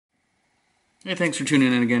Hey, thanks for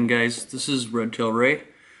tuning in again, guys. This is Redtail Ray.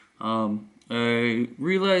 I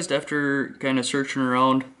realized after kind of searching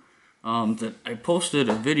around that I posted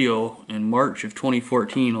a video in March of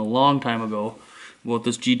 2014, a long time ago, about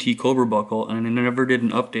this GT Cobra buckle, and I never did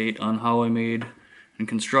an update on how I made and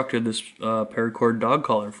constructed this paracord dog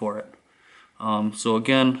collar for it. So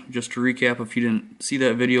again, just to recap, if you didn't see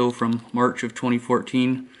that video from March of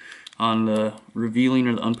 2014 on the revealing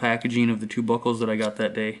or the unpackaging of the two buckles that I got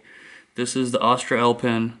that day, this is the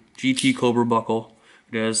AustriAlpin GT Cobra buckle.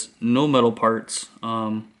 It has no metal parts.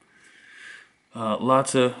 Lots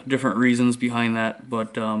of different reasons behind that,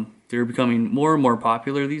 but they're becoming more and more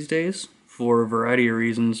popular these days for a variety of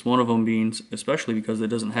reasons. One of them being especially because it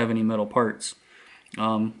doesn't have any metal parts.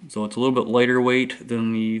 So it's a little bit lighter weight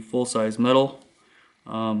than the full-size metal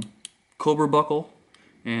Cobra buckle.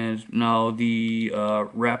 And now the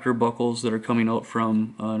Raptor buckles that are coming out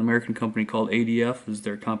from an American company called ADF is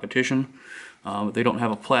their competition. They don't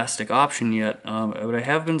have a plastic option yet, but I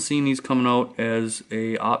have been seeing these coming out as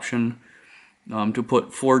a option to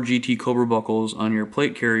put 4 GT Cobra buckles on your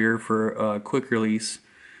plate carrier for a quick release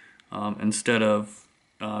instead of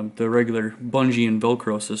the regular bungee and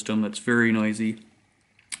Velcro system that's very noisy.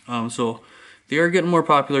 So they are getting more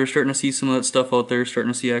popular, starting to see some of that stuff out there,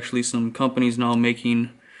 starting to see actually some companies now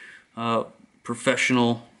making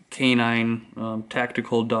professional canine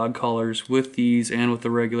tactical dog collars with these and with the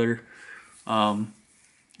regular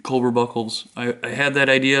Cobra buckles. I had that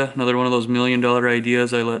idea, another one of those $1 million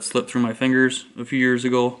ideas I let slip through my fingers a few years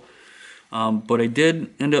ago, but I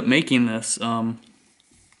did end up making this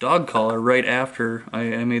dog collar right after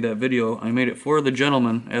I made that video. I made it for the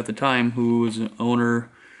gentleman at the time who was an owner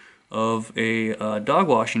of a dog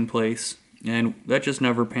washing place, and that just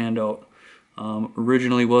never panned out.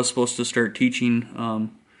 Originally was supposed to start teaching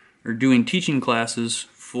or doing teaching classes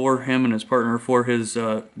for him and his partner for his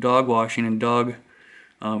dog washing and dog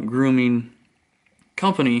grooming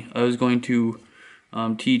company. I was going to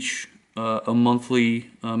teach a monthly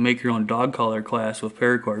make your own dog collar class with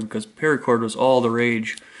Paracord, because Paracord was all the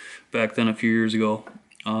rage back then a few years ago.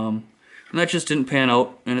 And that just didn't pan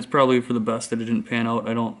out, and it's probably for the best that it didn't pan out.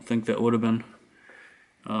 I don't think that would have been.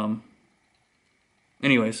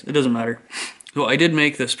 Anyways, it doesn't matter. So I did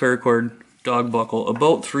make this Paracord dog buckle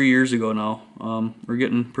about 3 years ago now. We're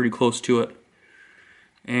getting pretty close to it.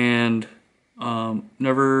 And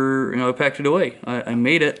never, I packed it away. I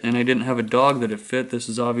made it, and I didn't have a dog that it fit. This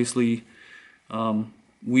is obviously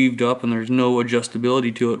weaved up, and there's no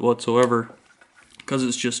adjustability to it whatsoever because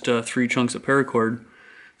it's just 3 chunks of paracord.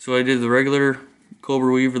 So I did the regular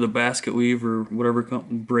Cobra weave or the basket weave or whatever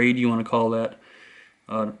braid you want to call that.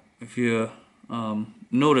 If you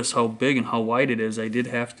notice how big and how wide it is, I did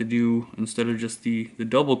have to do, instead of just the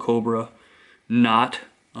double Cobra knot,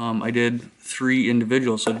 I did 3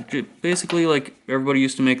 individuals. So basically, like everybody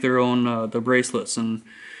used to make their own the bracelets and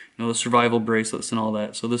the survival bracelets and all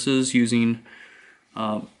that. So this is using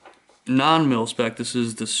non-mil spec. This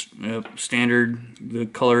is the standard, the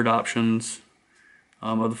colored options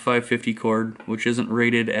of the 550 cord, which isn't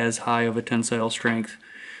rated as high of a tensile strength.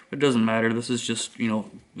 But it doesn't matter. This is just, a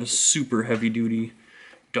super heavy duty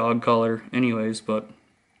dog collar anyways. But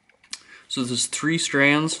so this is 3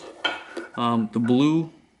 strands. The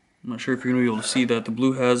blue, I'm not sure if you're going to be able to see that. The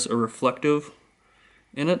blue has a reflective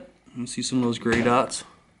in it. You can see some of those gray dots.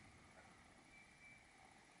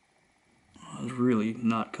 It's really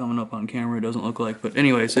not coming up on camera, it doesn't look like, but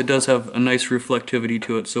anyways, it does have a nice reflectivity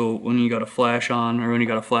to it, so when you got a flash on or when you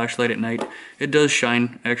got a flashlight at night, it does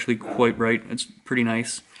shine actually quite bright. It's pretty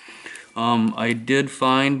nice. I did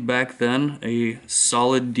find back then a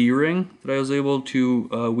solid D-ring that I was able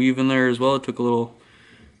to weave in there as well. It took a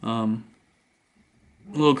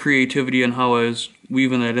little creativity on how I was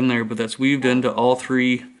weaving that in there, but that's weaved into all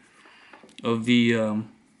 3 of the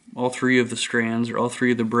strands, or all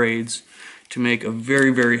 3 of the braids, to make a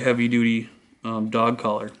very, very heavy duty dog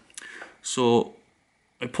collar. So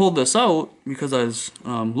I pulled this out because I was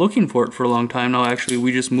looking for it for a long time now. Actually,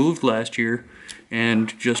 we just moved last year,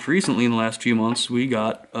 and just recently in the last few months we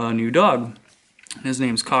got a new dog. His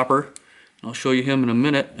name's Cobra. I'll show you him in a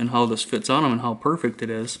minute and how this fits on him and how perfect it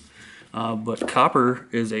is. But Cobra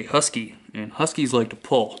is a husky, and huskies like to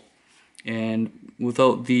pull, and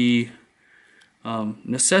without the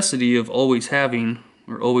necessity of always having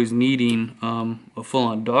or always needing a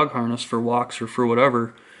full-on dog harness for walks or for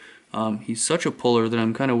whatever, he's such a puller that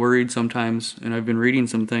I'm kind of worried sometimes, and I've been reading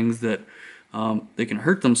some things that they can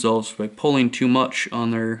hurt themselves by pulling too much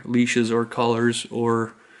on their leashes or collars,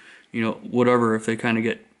 or whatever. If they kind of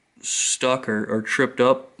get stuck or tripped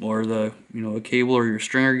up, or a cable or your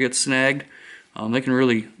stringer gets snagged, they can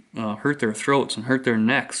really hurt their throats and hurt their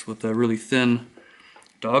necks with the really thin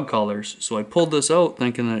dog collars. So I pulled this out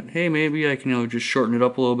thinking that, hey, maybe I can just shorten it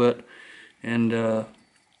up a little bit and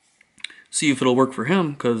see if it'll work for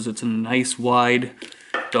him, because it's a nice wide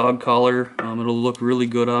dog collar. It'll look really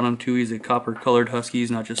good on him too. He's a copper colored husky.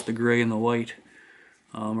 He's not just the gray and the white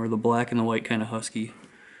or the black and the white kind of husky.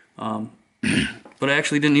 But I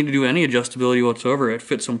actually didn't need to do any adjustability whatsoever. It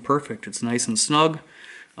fits him perfect. It's nice and snug.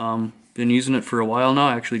 Been using it for a while now.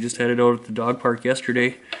 I actually just had it out at the dog park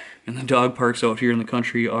yesterday, and the dog parks out here in the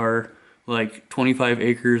country are like 25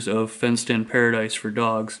 acres of fenced-in paradise for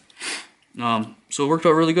dogs. So it worked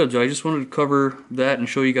out really good. So I just wanted to cover that and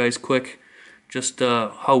show you guys quick just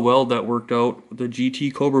how well that worked out with the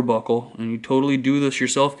GT Cobra buckle. And you totally do this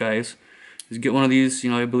yourself, guys. Just get one of these.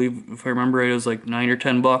 I believe, if I remember right, it was like $9 or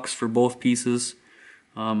 $10 for both pieces.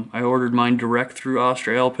 I ordered mine direct through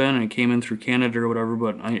AustriAlpin, and it came in through Canada or whatever,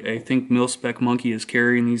 but I think Mil-Spec Monkey is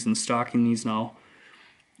carrying these and stocking these now.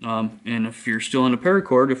 And if you're still into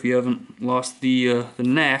Paracord, if you haven't lost the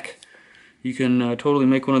knack, you can totally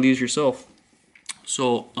make one of these yourself.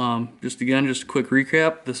 So just a quick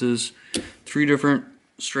recap. This is 3 different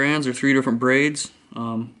strands or 3 different braids.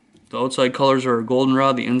 The outside colors are a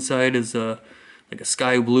goldenrod. The inside is like a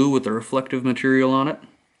sky blue with a reflective material on it.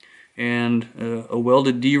 And a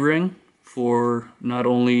welded D-ring for not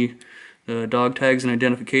only the dog tags and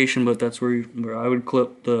identification, but that's where I would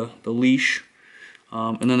clip the leash.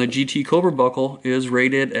 And then the GT Cobra buckle is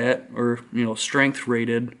rated at, or strength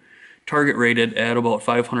rated, target rated at about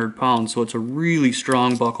 500 pounds. So it's a really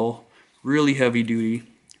strong buckle, really heavy duty.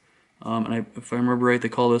 And if I remember right, they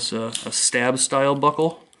call this a stab style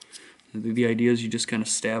buckle. The idea is you just kind of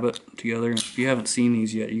stab it together. If you haven't seen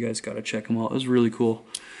these yet, you guys got to check them out. It's really cool.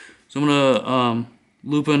 So I'm going to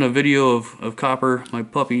loop in a video of Copper, my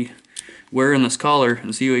puppy, wearing this collar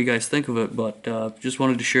and see what you guys think of it. But just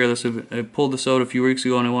wanted to share this. I pulled this out a few weeks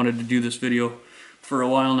ago, and I wanted to do this video for a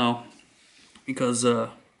while now because I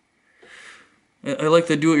like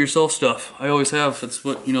the do-it-yourself stuff. I always have. That's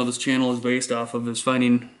what this channel is based off of, is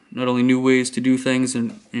finding not only new ways to do things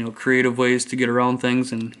and creative ways to get around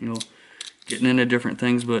things and getting into different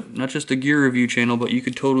things, but not just a gear review channel, but you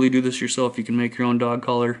could totally do this yourself. You can make your own dog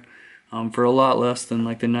collar for a lot less than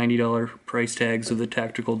like the $90 price tags of the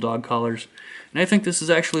tactical dog collars. And I think this is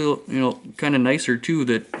actually kind of nicer too,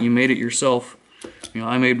 that you made it yourself.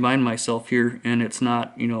 I made mine myself here, and it's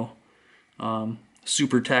not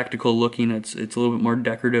super tactical looking. It's a little bit more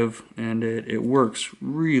decorative, and it works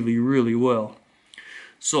really, really well.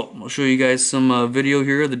 So I'll show you guys some video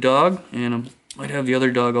here of the dog, and I might have the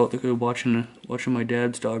other dog out there watching my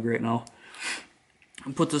dad's dog right now.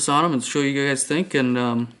 I'll put this on him and show you guys think,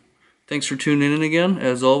 and thanks for tuning in again.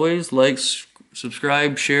 As always, like,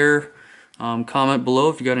 subscribe, share, comment below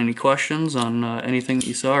if you got any questions on anything that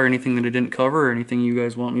you saw or anything that I didn't cover or anything you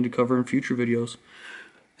guys want me to cover in future videos.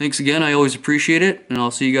 Thanks again, I always appreciate it, and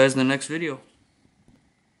I'll see you guys in the next video.